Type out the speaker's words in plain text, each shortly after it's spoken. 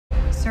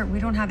Sir, we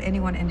don't have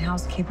anyone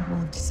in-house capable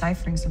of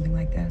deciphering something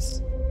like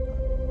this.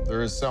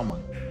 There is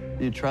someone.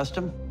 You trust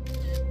him?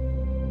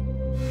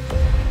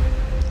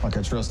 Like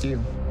I trust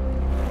you.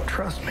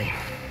 Trust me,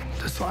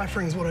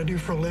 deciphering is what I do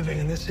for a living,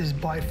 and this is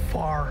by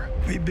far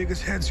the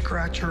biggest head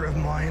scratcher of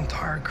my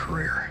entire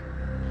career.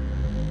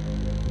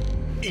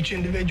 Each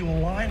individual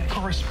line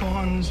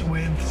corresponds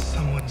with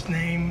someone's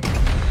name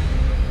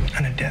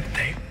and a death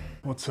date.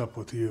 What's up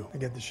with you? I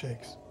get the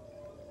shakes.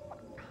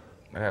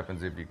 What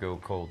happens if you go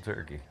cold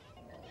turkey?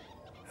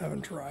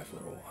 Haven't tried for a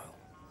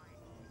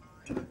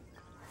while.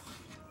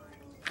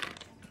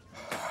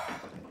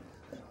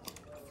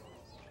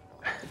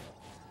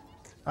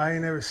 I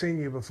ain't never seen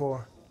you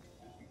before.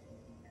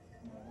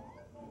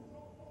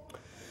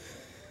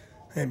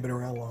 I ain't been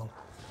around long.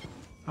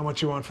 How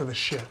much you want for the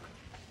shit?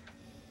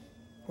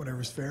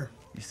 Whatever's fair.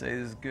 You say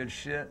this is good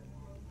shit?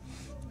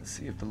 Let's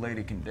see if the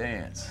lady can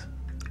dance.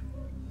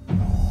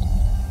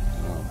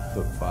 I'll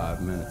put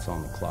 5 minutes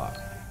on the clock.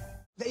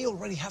 They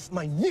already have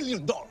my $1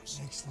 million.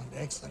 Excellent,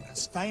 excellent. Now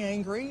stay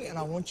angry, and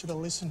I want you to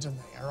listen to me,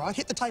 all right?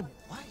 Hit the table.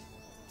 Why?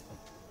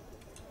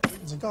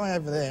 There's a guy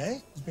over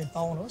there who's been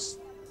following us.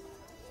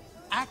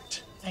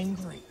 Act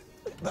angry.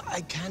 But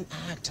I can't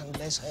act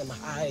unless I'm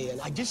high,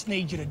 and I just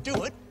need you to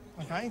do it,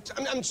 okay?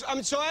 I'm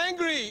so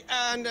angry,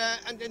 and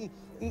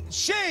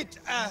shit.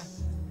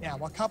 Now,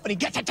 my company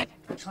can't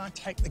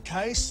take the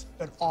case,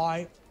 but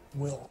I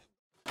will.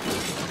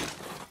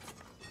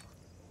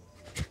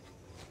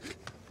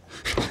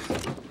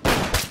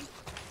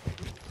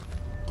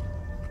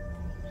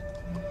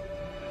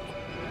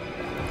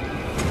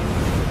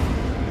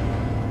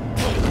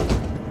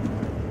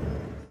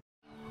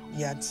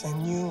 Я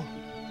ценю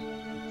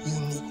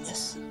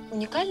uniqueness.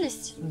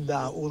 Унікальність?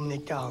 Да,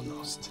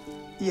 уникальность.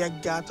 Я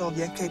готов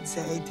ехать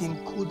за этим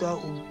куда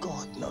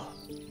угодно.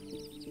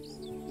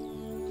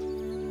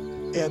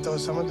 Это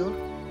самодур?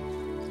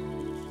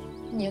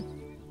 Нет.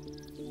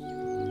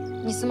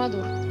 Не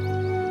самодур.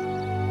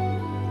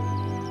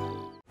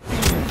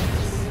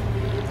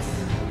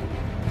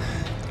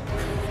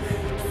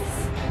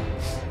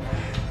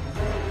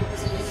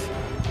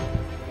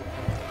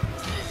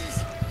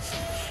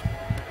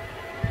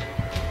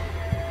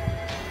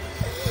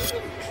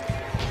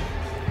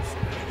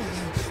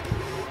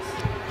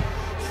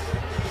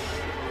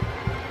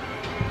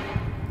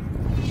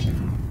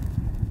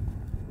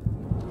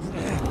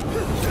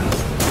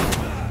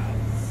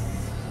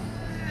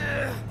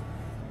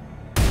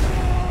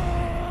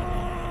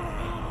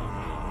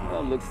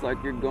 Well, looks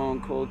like you're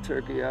going cold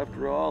turkey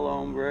after all,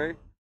 hombre.